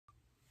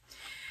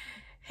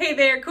Hey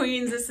there,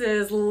 Queens. This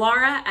is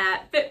Laura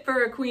at Fit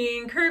for a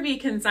Queen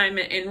Curvy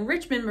Consignment in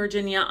Richmond,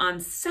 Virginia on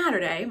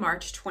Saturday,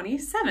 March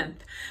 27th.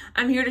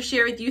 I'm here to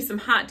share with you some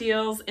hot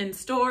deals in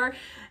store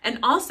and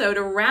also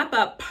to wrap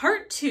up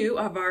part 2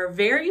 of our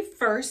very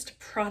first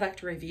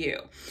product review.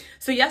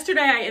 So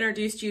yesterday I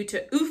introduced you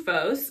to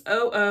OOFOS,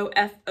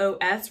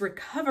 O-O-F-O-S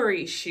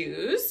recovery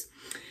shoes.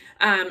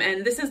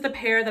 And this is the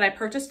pair that I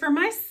purchased for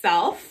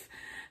myself.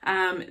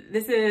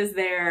 This is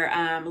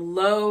their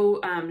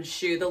low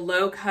shoe, the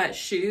low cut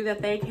shoe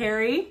that they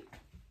carry.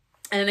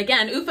 And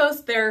again,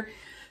 OOFOS, they're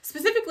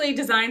specifically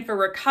designed for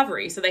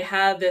recovery. So they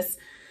have this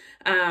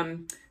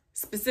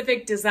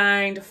specific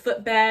designed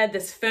footbed,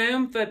 this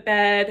foam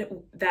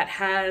footbed that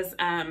has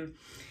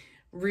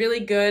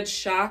really good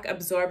shock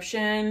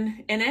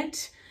absorption in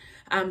it.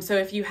 So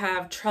if you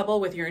have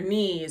trouble with your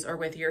knees or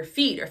with your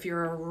feet, or if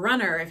you're a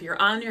runner, if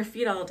you're on your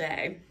feet all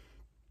day,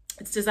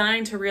 it's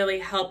designed to really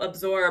help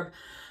absorb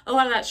a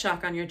lot of that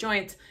shock on your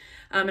joints.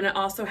 And it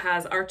also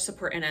has arch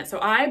support in it. So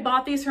I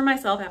bought these for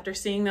myself after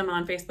seeing them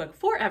on Facebook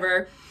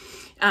forever.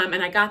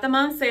 And I got them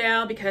on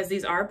sale because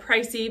these are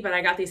pricey, but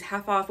I got these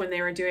half off when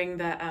they were doing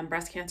the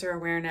breast cancer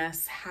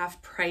awareness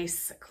half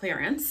price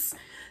clearance.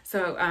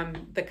 So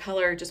the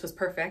color just was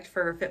perfect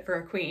for Fit for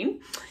a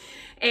Queen.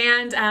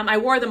 And I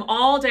wore them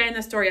all day in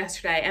the store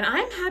yesterday. And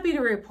I'm happy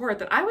to report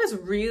that I was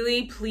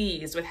really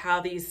pleased with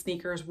how these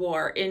sneakers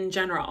wore in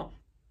general.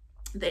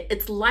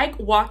 It's like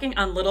walking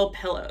on little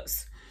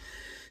pillows,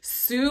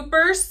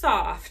 super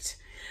soft.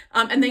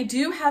 And they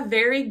do have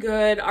very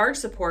good arch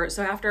support.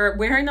 So after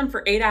wearing them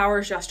for 8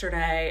 hours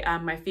yesterday,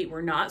 my feet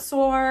were not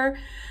sore.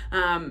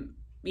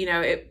 You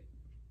know, it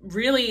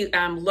really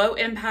low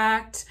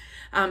impact.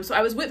 So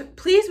I was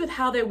pleased with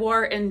how they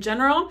wore in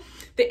general.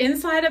 The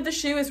inside of the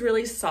shoe is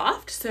really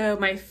soft, so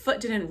my foot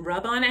didn't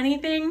rub on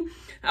anything.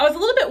 I was a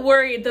little bit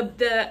worried.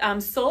 The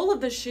sole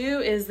of the shoe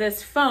is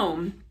this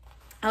foam.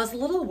 I was a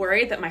little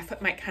worried that my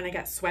foot might kind of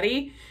get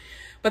sweaty,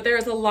 but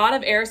there's a lot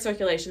of air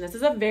circulation. This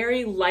is a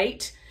very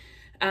light,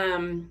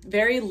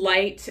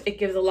 it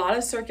gives a lot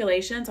of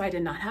circulation, so I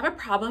did not have a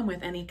problem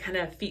with any kind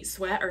of feet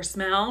sweat or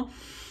smell.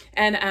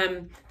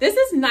 And this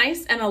is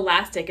nice and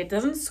elastic. It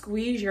doesn't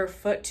squeeze your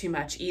foot too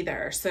much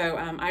either. So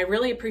I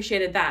really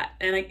appreciated that.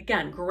 And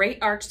again, great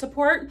arch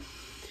support.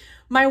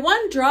 My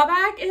one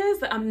drawback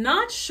is that I'm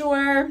not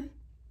sure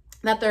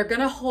that they're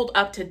gonna hold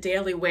up to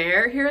daily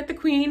wear here at the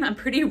Queen. I'm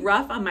pretty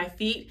rough on my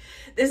feet.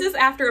 This is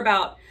after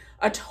about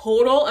a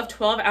total of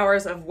 12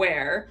 hours of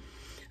wear.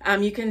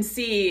 You can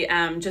see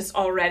just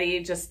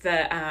already just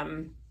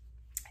the,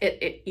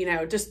 you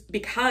know, just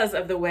because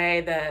of the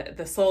way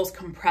the soles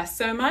compress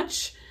so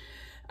much.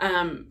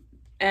 And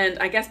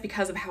I guess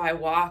because of how I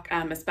walk,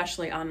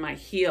 especially on my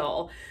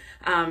heel.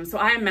 So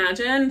I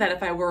imagine that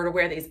if I were to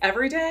wear these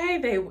every day,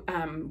 they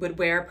would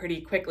wear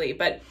pretty quickly.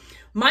 But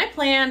my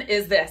plan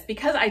is this: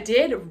 because I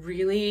did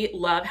really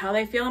love how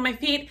they feel on my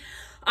feet,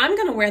 I'm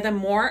gonna wear them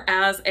more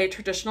as a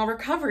traditional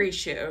recovery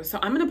shoe. So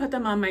I'm gonna put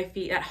them on my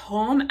feet at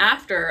home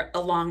after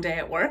a long day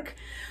at work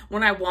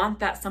when I want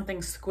that something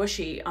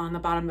squishy on the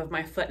bottom of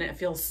my foot and it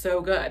feels so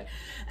good.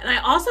 And I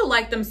also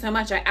like them so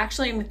much, I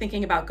actually am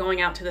thinking about going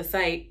out to the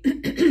site,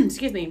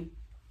 excuse me,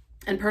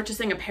 and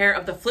purchasing a pair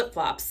of the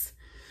flip-flops,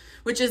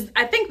 which is,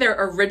 I think, their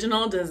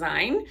original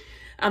design.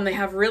 They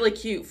have really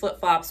cute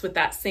flip-flops with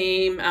that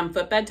same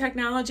footbed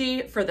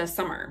technology for the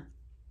summer,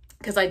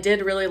 because I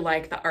did really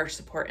like the arch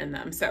support in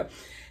them. So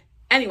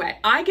anyway,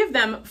 I give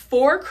them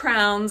 4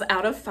 crowns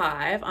out of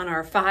 5 on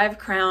our 5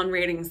 crown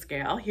rating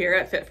scale here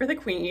at Fit for the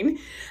Queen.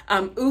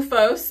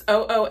 OOFOS,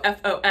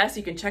 O-O-F-O-S,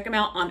 you can check them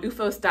out on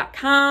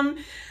oofos.com.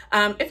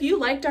 If you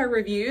liked our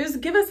reviews,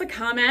 give us a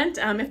comment.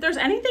 If there's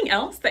anything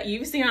else that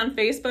you see on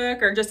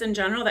Facebook or just in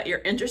general that you're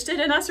interested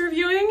in us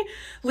reviewing,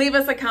 leave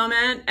us a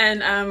comment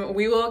and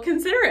we will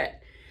consider it.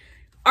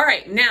 All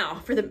right,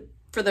 now for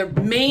the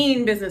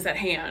main business at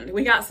hand.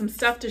 We got some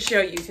stuff to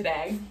show you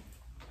today.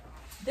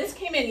 This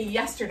came in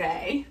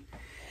yesterday.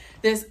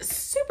 This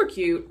super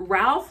cute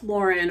Ralph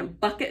Lauren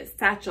bucket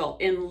satchel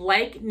in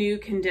like new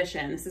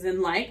condition. This is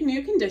in like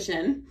new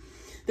condition.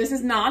 This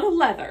is not a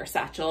leather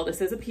satchel. This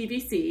is a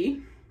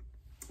PVC,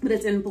 but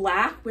it's in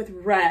black with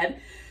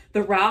red,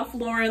 the Ralph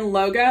Lauren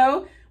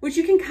logo, which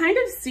you can kind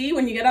of see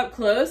when you get up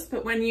close,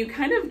 but when you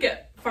kind of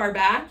get far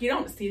back, you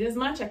don't see it as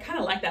much. I kind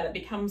of like that. It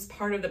becomes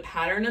part of the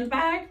pattern of the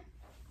bag.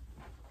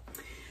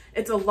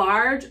 It's a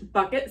large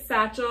bucket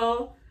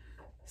satchel,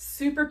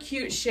 super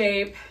cute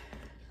shape.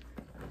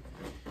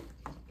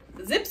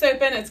 The zip's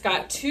open. It's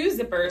got 2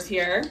 zippers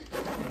here.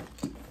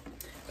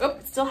 Oh,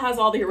 it still has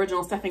all the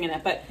original stuffing in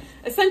it, but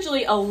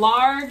essentially a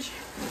large,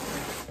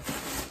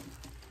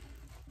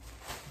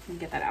 let me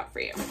get that out for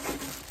you.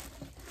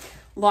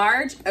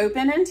 Large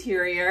open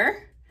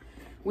interior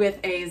with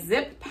a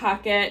zip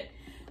pocket.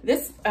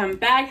 This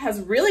bag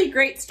has really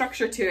great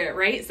structure to it,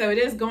 right? So it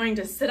is going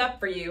to sit up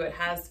for you. It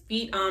has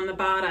feet on the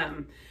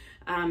bottom.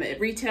 It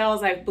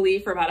retails, I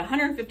believe, for about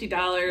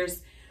 $150.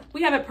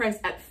 We have it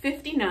priced at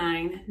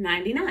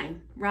 $59.99.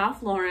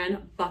 Ralph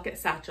Lauren bucket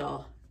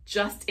satchel,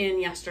 just in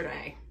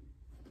yesterday.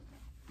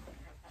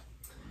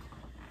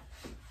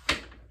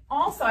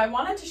 also I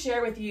wanted to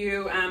share with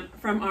you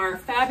from our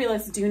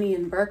fabulous Dooney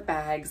and Bourke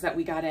bags that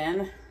we got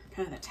in.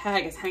 Kind of the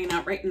tag is hanging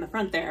out right in the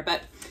front there,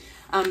 but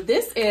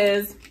this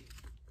is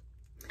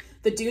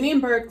the Dooney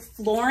and Bourke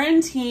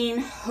Florentine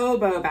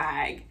Hobo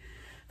bag.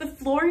 The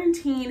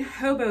Florentine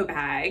Hobo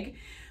bag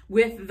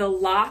with the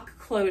lock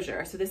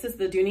closure. So this is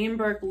the Dooney and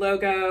Bourke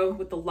logo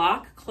with the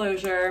lock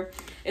closure.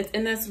 It's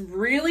in this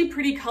really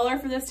pretty color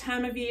for this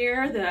time of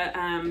year.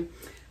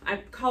 I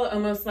call it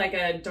almost like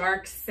a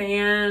dark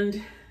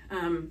sand,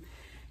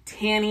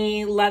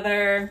 tanny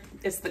leather.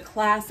 It's the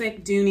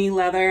classic Dooney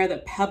leather, the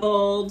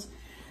pebbled,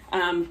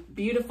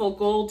 beautiful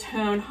gold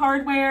tone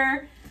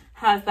hardware.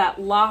 Has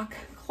that lock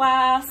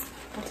clasp.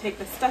 I'll take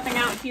the stuffing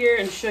out here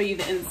and show you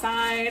the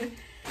inside.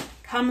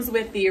 Comes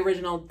with the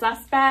original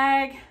dust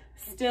bag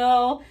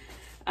still.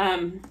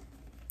 On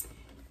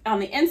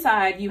the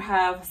inside, you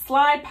have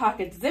slide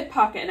pocket, zip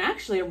pocket, and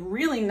actually a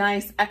really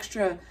nice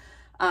extra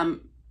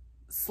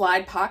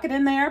slide pocket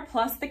in there,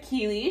 plus the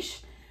key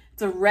leash.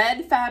 It's a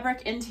red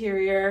fabric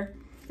interior.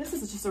 This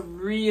is just a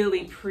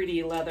really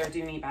pretty leather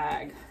Dooney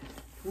bag.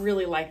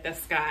 Really like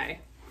this guy.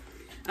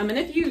 And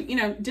if you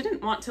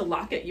didn't want to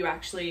lock it, you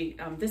actually,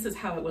 this is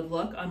how it would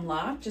look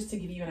unlocked, just to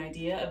give you an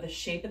idea of the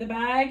shape of the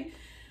bag.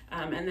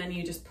 And then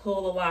you just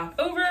pull the lock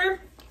over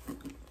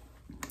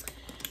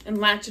and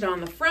latch it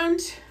on the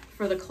front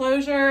for the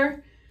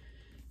closure.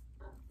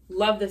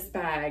 Love this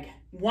bag.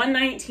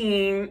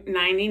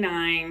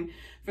 $119.99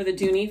 for the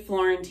Dooney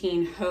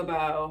Florentine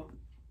Hobo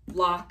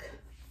lock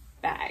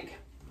bag.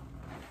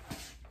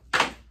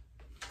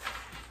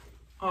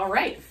 All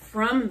right,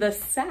 from the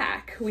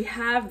Sac, we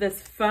have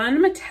this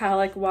fun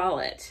metallic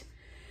wallet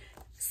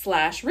 /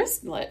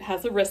 wristlet. It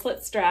has a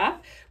wristlet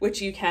strap,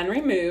 which you can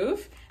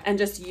remove and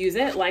just use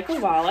it like a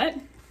wallet.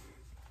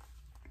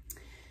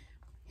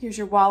 Here's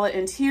your wallet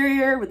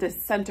interior with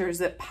this center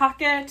zip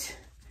pocket.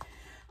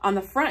 On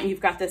the front,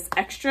 you've got this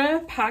extra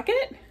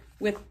pocket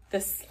with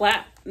the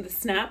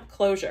snap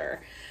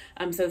closure.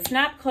 So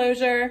snap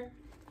closure,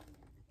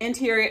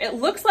 interior. It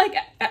looks like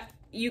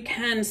you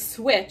can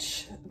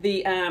switch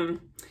the,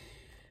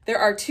 there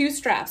are two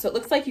straps. So it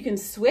looks like you can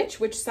switch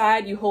which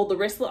side you hold the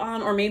wristlet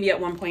on, or maybe at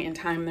one point in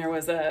time there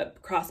was a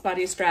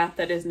crossbody strap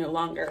that is no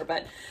longer,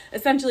 but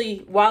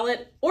essentially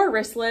wallet or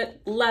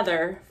wristlet,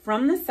 leather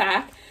from the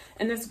Sac,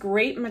 and this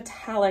great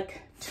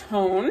metallic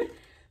tone,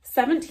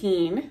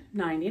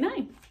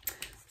 $17.99.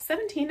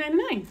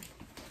 $17.99.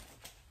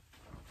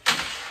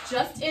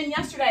 Just in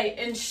yesterday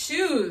in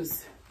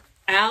shoes,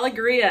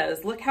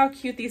 Alegrias. Look how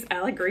cute these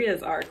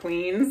Alegrias are,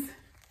 queens.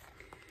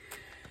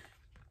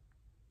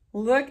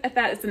 Look at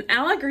that. It's an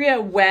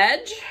Alegria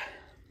wedge.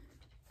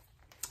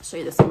 I'll show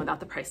you this one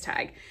without the price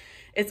tag.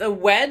 It's a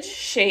wedge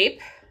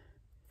shape,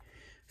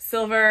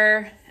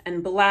 silver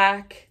and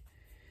black,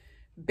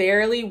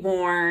 barely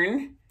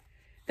worn.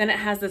 Then it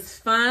has this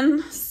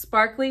fun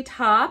sparkly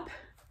top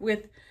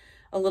with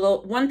a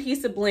little one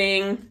piece of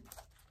bling.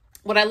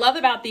 What I love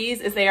about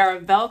these is they are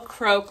a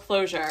Velcro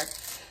closure.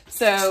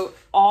 So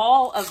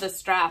all of the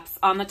straps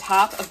on the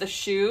top of the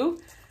shoe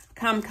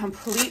come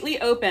completely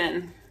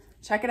open.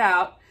 Check it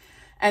out.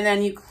 And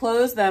then you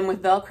close them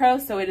with Velcro,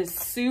 so it is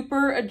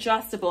super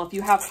adjustable. If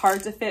you have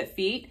hard to fit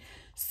feet,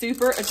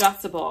 super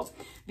adjustable.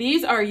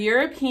 These are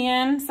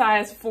European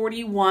size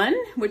 41,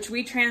 which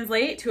we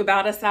translate to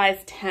about a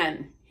size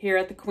 10 here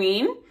at the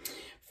Queen.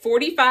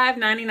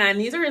 $45.99.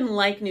 These are in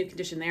like new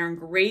condition. They are in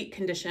great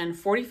condition.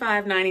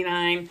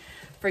 $45.99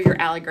 for your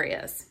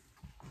Alegrias.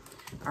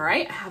 All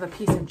right, I have a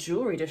piece of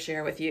jewelry to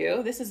share with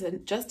you. This is a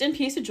just-in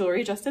piece of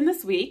jewelry, just in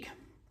this week.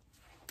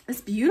 This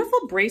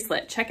beautiful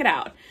bracelet, check it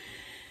out.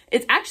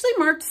 It's actually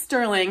marked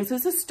sterling. So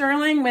this is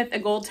sterling with a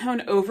gold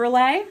tone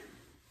overlay.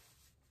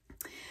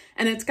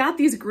 And it's got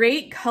these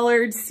great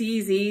colored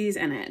CZs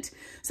in it.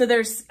 So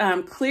there's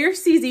clear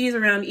CZs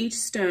around each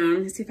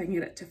stone. Let's see if I can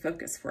get it to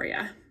focus for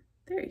you.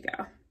 There you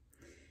go.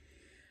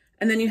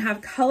 And then you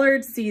have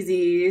colored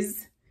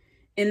CZs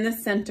in the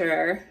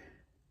center.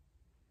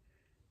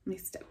 Let me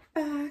step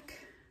back.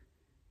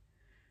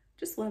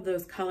 Just love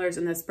those colors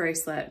in this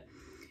bracelet.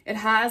 It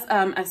has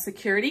a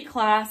security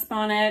clasp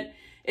on it.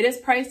 It is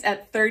priced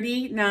at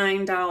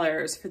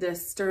 $39 for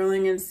this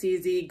sterling and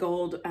CZ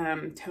gold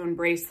tone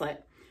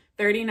bracelet.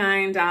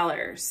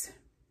 $39.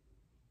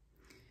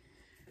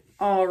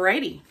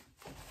 Alrighty,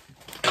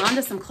 on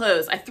to some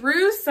clothes. I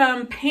threw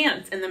some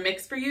pants in the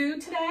mix for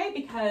you today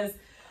because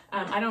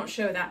I don't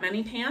show that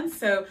many pants.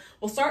 So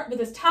we'll start with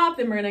this top,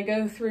 then we're gonna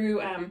go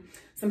through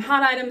some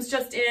hot items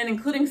just in,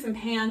 including some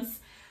pants.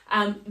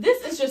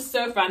 This is just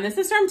so fun. This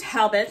is from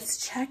Talbot's.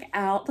 Check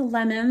out the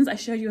lemons. I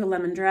showed you a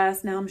lemon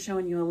dress. Now I'm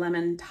showing you a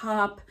lemon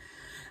top.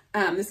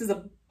 This is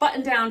a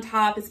button-down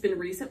top. It's been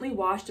recently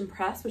washed and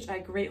pressed, which I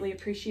greatly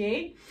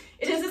appreciate.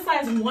 It is a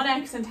size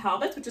 1X in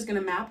Talbot's, which is going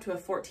to map to a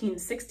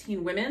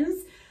 14-16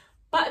 women's.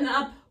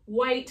 Button-up,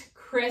 white,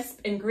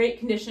 crisp, in great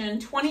condition.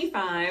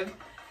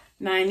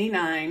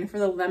 $25.99 for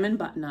the lemon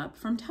button-up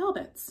from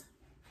Talbot's.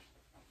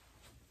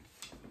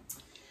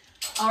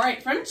 All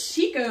right, from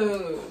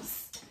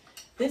Chico's.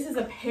 This is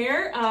a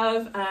pair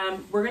of,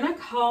 we're going to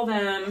call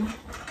them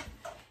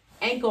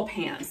ankle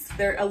pants.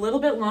 They're a little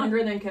bit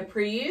longer than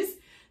capris.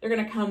 They're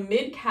gonna come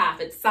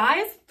mid-calf. It's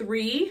size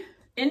 3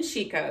 in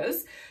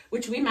Chico's,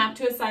 which we mapped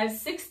to a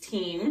size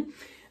 16.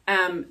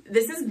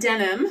 This is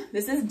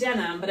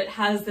denim, but it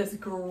has this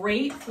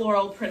great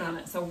floral print on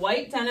it. So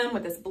white denim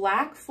with this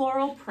black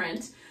floral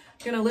print.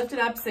 I'm gonna lift it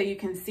up so you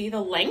can see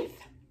the length.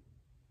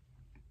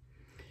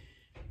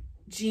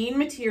 Jean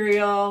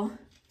material,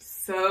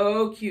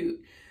 so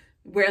cute.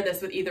 Wear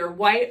this with either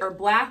white or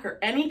black or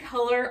any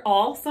color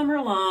all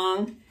summer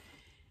long.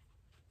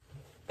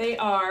 They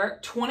are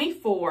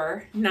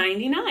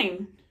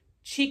 $24.99.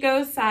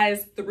 Chico's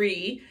size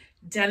 3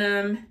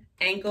 denim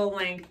ankle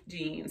length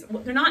jeans.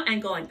 Well, they're not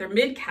ankle length, they're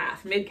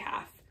mid-calf.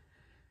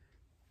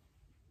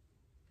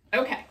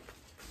 Okay,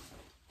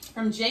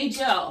 from J.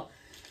 Jill.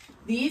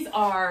 These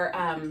are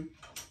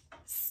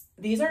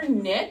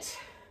knit.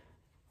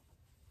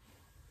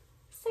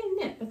 I say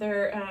knit, but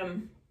they're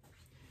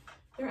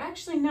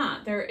actually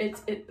not.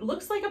 It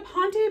looks like a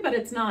ponte, but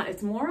it's not.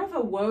 It's more of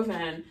a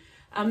woven.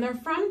 They're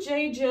from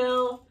J.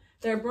 Jill.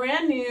 They're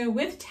brand new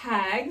with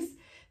tags.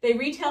 They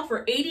retail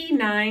for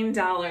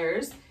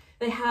 $89.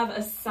 They have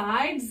a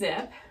side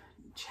zip.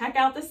 Check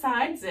out the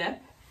side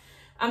zip.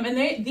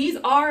 And these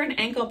are an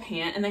ankle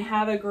pant, and they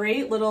have a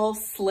great little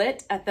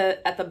slit at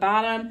the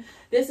bottom.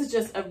 This is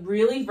just a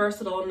really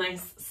versatile,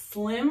 nice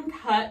slim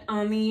cut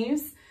on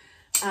these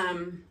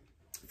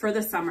for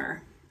the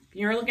summer. If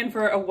you're looking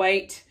for a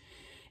white,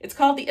 it's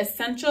called the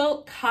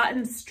Essential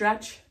Cotton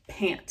Stretch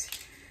Pant.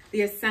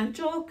 The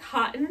Essential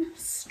Cotton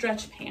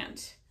Stretch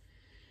Pant.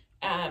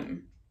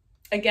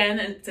 Again,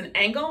 it's an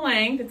ankle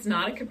length. It's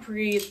not a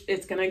capri.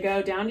 It's gonna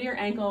go down to your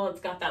ankle.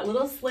 It's got that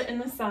little slit in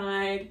the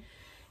side.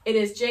 It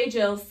is J.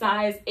 Jill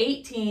size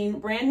 18,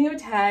 brand new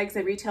tags.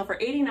 They retail for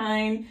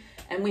 $89,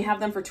 and we have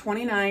them for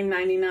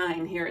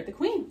 $29.99 here at the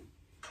Queen.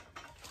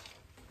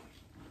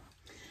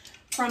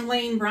 From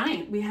Lane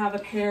Bryant, we have a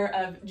pair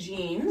of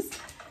jeans.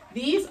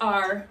 These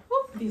are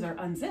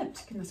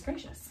unzipped, goodness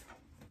gracious.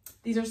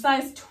 These are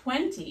size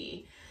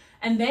 20,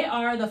 and they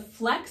are the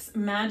Flex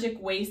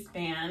Magic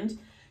Waistband,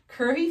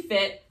 curvy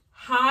fit,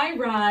 high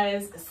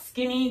rise,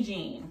 skinny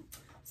jean.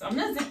 So I'm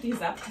gonna zip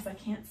these up because I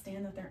can't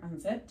stand that they're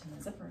unzipped and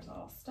the zipper is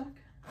all stuck.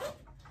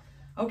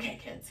 Okay,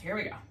 kids, here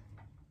we go.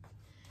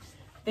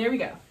 There we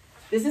go.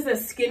 This is a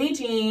skinny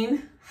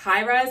jean,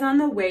 high rise on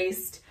the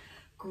waist,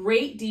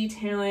 great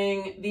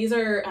detailing. These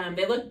are,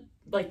 they look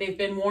like they've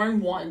been worn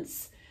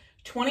once.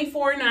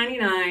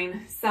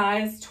 $24.99,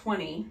 size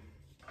 20.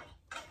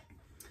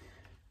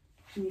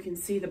 And you can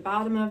see the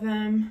bottom of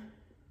them.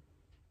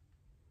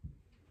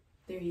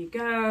 There you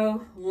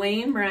go.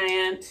 Lane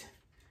Bryant,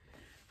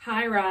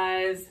 high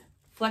rise,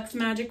 Flex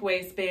Magic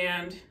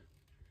Waistband,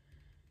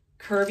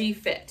 curvy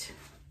fit.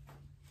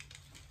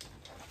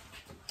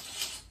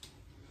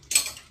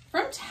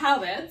 From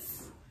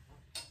Talbot's,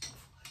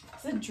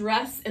 there's a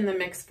dress in the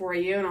mix for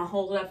you, and I'll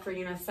hold it up for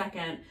you in a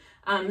second.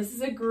 This is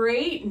a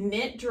great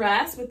knit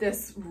dress with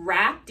this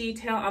wrap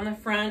detail on the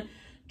front,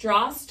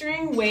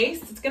 drawstring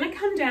waist. It's gonna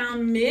come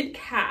down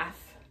mid-calf,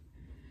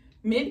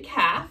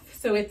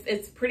 so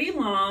it's pretty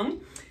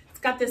long. It's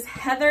got this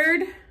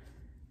heathered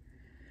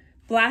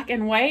black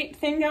and white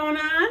thing going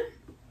on.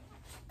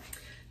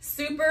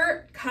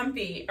 Super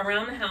comfy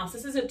around the house.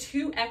 This is a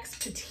 2X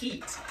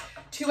petite.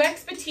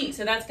 2X petite,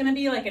 so that's gonna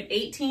be like an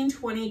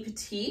 18-20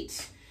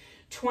 petite,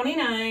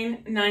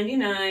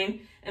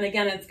 $29.99. And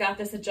again, it's got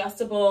this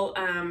adjustable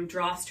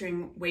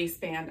drawstring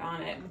waistband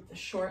on it with the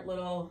short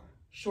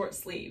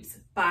sleeves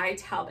by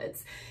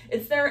Talbot's.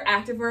 It's their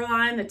activewear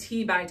line, the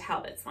T by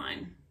Talbot's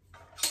line.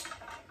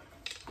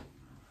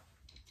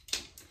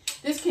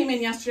 This came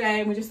in yesterday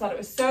and we just thought it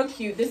was so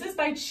cute. This is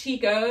by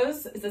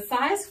Chico's. It's a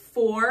size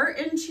 4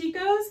 in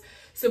Chico's.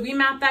 So we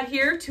mapped that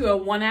here to a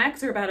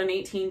 1X or about an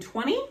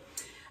 18-20.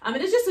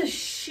 It is just a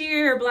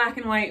sheer black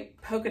and white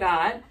polka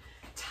dot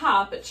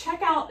top, but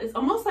check out, it's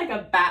almost like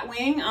a bat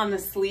wing on the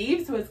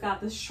sleeve. So it's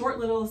got this short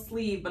little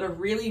sleeve, but a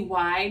really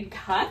wide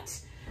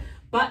cut,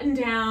 button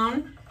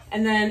down,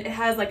 and then it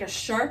has like a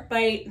sharp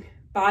bite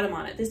bottom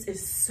on it. This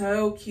is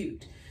so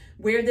cute.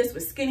 Wear this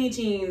with skinny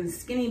jeans,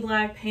 skinny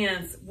black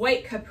pants,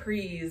 white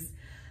capris.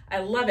 I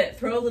love it.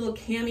 Throw a little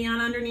cami on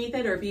underneath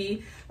it or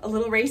be a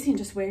little racy and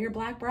just wear your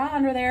black bra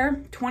under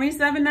there.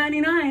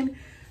 $27.99.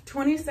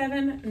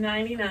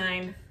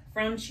 $27.99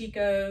 from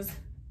Chico's.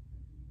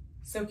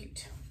 So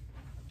cute.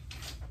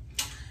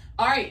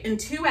 All right, in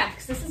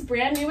 2X, this is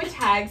brand new with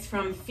tags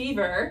from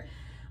Fever.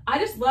 I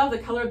just love the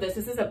color of this.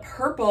 This is a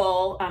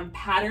purple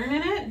pattern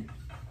in it.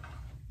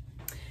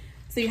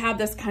 So you have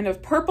this kind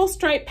of purple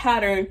stripe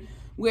pattern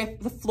with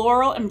the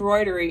floral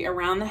embroidery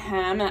around the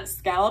hem, that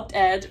scalloped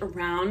edge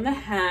around the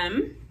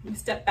hem. You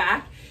step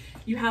back,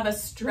 you have a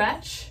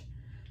stretch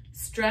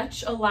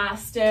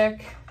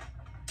elastic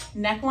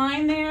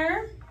neckline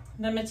there.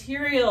 The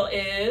material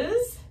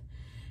is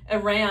a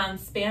rayon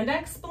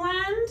spandex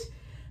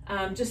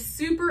blend, just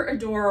super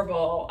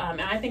adorable, and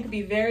I think it'd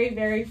be very,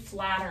 very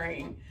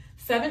flattering.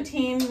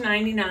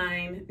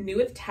 $17.99, new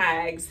with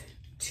tags,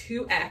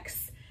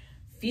 2X,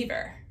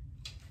 Fever.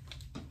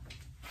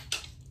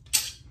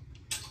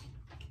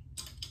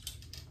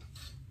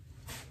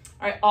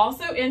 All right,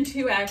 also in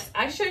 2X,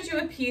 I showed you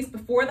a piece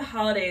before the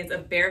holidays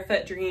of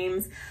Barefoot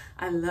Dreams.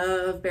 I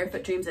love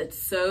Barefoot Dreams.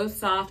 It's so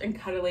soft and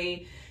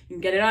cuddly. You can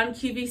get it on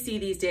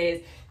QVC these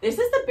days. This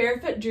is the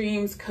Barefoot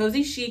Dreams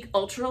Cozy Chic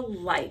Ultra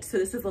Light. So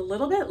this is a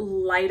little bit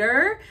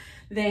lighter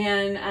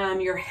than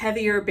your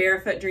heavier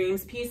Barefoot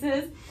Dreams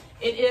pieces.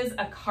 It is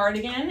a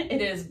cardigan.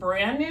 It is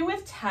brand new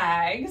with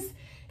tags.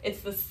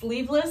 It's the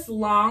sleeveless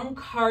long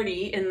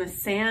cardi in the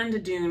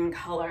sand dune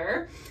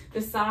color.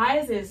 The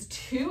size is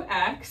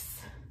 2X.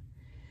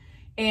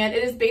 And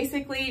it is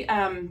basically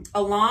a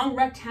long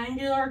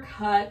rectangular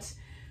cut,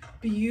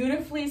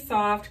 beautifully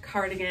soft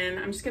cardigan.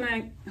 I'm just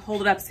gonna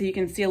hold it up so you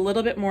can see a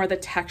little bit more the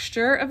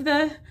texture of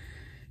it.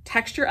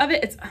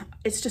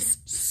 It's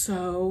just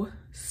so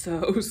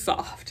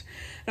soft.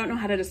 I don't know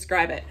how to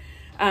describe it.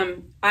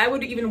 I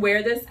would even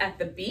wear this at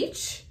the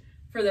beach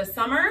for the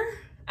summer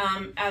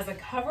as a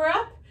cover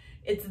up.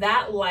 It's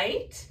that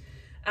light.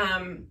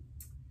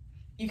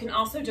 You can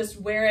also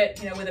just wear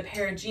it, with a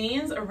pair of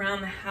jeans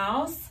around the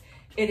house.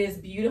 It is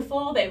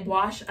beautiful. They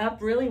wash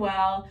up really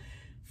well.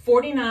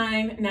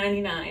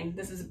 $49.99.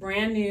 This is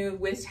brand new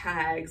with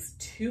tags,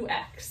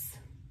 2X.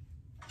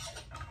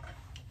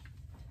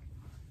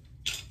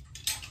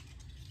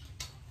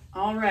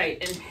 All right,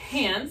 and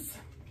pants.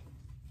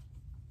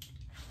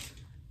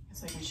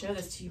 So I can show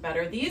this to you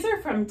better. These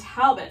are from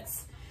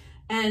Talbots.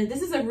 And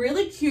this is a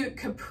really cute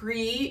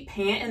capri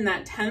pant in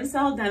that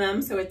Tencel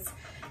denim. So it's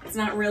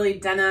not really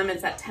denim,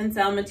 it's that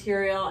Tencel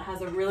material. It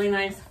has a really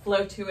nice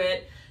flow to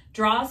it.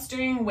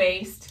 Drawstring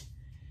waist,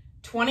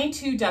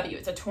 22W.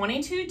 It's a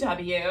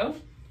 22W,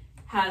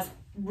 has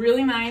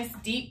really nice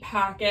deep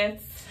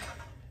pockets.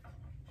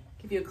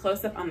 Give you a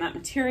close-up on that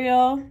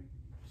material.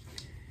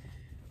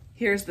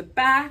 Here's the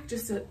back,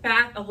 just a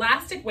back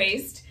elastic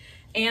waist,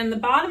 and the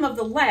bottom of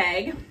the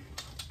leg,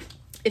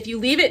 if you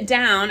leave it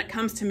down, it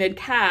comes to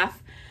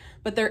mid-calf,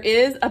 but there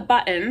is a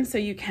button so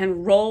you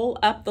can roll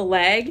up the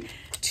leg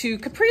to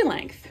capri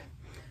length.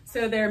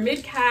 So they're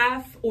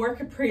mid-calf or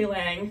capri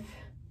length,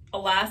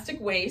 elastic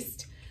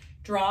waist,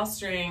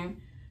 drawstring,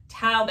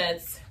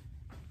 Talbots,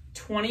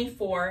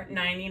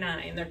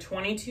 $24.99. They're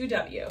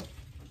 22W.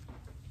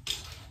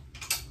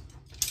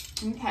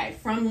 Okay,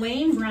 from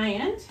Lane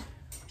Bryant,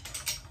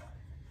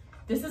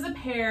 this is a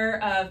pair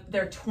of,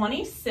 they're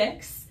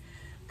 26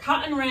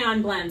 cotton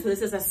rayon blend. So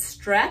this is a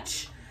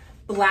stretch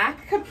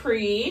black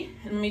capri,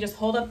 and let me just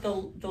hold up the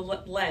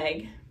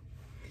leg.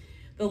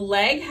 The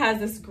leg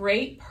has this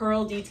great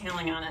pearl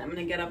detailing on it. I'm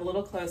gonna get up a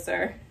little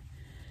closer.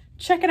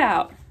 Check it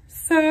out.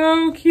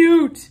 So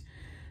cute.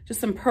 Just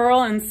some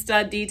pearl and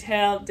stud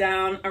detail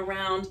down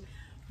around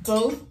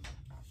both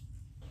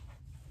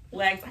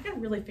legs. I gotta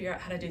really figure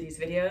out how to do these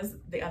videos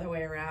the other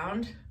way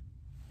around.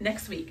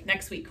 Next week,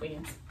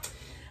 queens.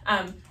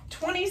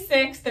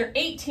 26, they're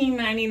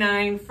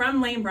 $18.99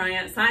 from Lane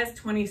Bryant, size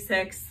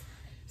 26,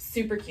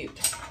 super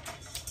cute.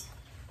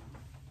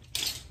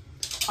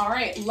 All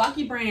right,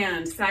 Lucky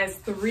Brand, size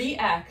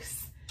 3X.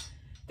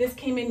 This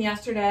came in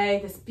yesterday,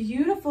 this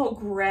beautiful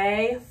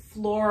gray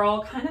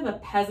floral, kind of a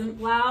peasant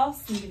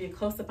blouse. Let me give you a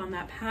close-up on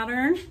that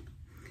pattern.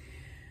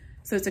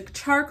 So it's a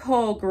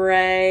charcoal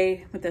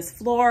gray with this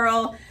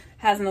floral,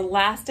 has an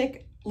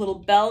elastic little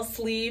bell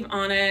sleeve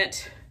on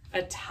it,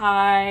 a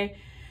tie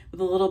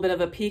with a little bit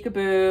of a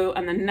peekaboo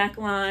on the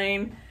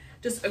neckline.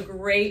 Just a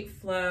great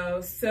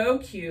flow, so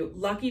cute.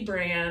 Lucky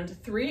Brand,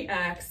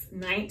 3X,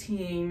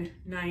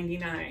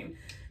 $19.99.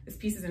 This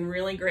piece is in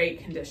really great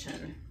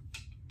condition.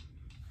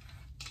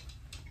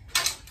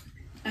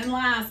 And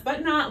last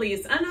but not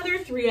least, another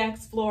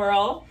 3X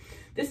floral.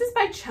 This is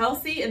by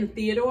Chelsea and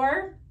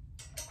Theodore.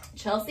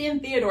 Chelsea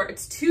and Theodore,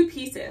 it's 2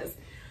 pieces.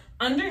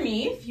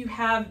 Underneath, you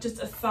have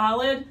just a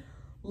solid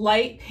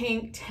light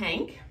pink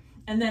tank.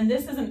 And then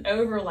this is an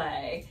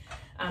overlay,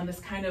 this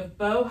kind of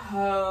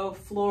boho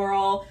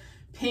floral,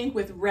 pink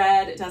with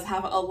red. It does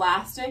have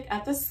elastic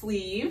at the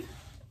sleeve.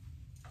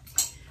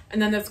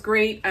 And then this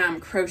great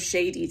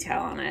crochet detail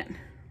on it.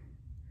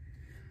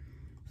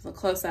 So a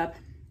close up.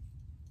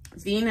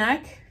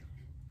 V-neck.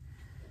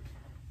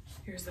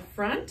 Here's the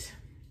front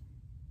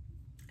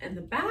and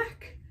the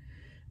back.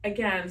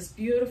 Again, this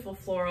beautiful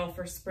floral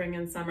for spring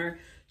and summer.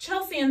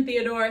 Chelsea and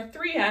Theodore,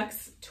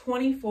 3X,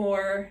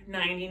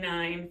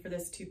 $24.99 for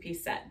this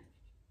 2-piece set.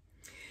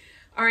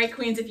 All right,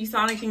 queens, if you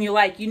saw anything you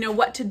like, you know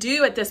what to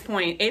do at this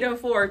point.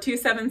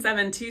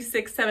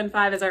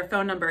 804-277-2675 is our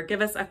phone number. Give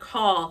us a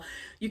call.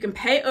 You can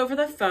pay over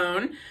the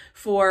phone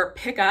for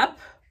pickup,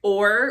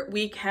 or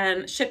we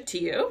can ship to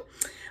you.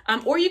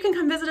 Or you can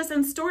come visit us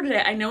in store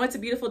today. I know it's a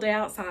beautiful day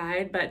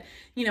outside, but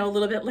a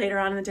little bit later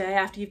on in the day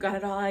after you've got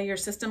it all out of your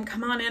system,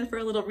 come on in for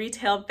a little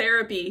retail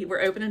therapy.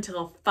 We're open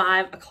until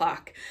 5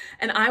 o'clock.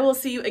 And I will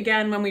see you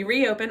again when we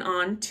reopen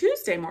on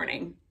Tuesday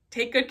morning.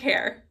 Take good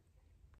care.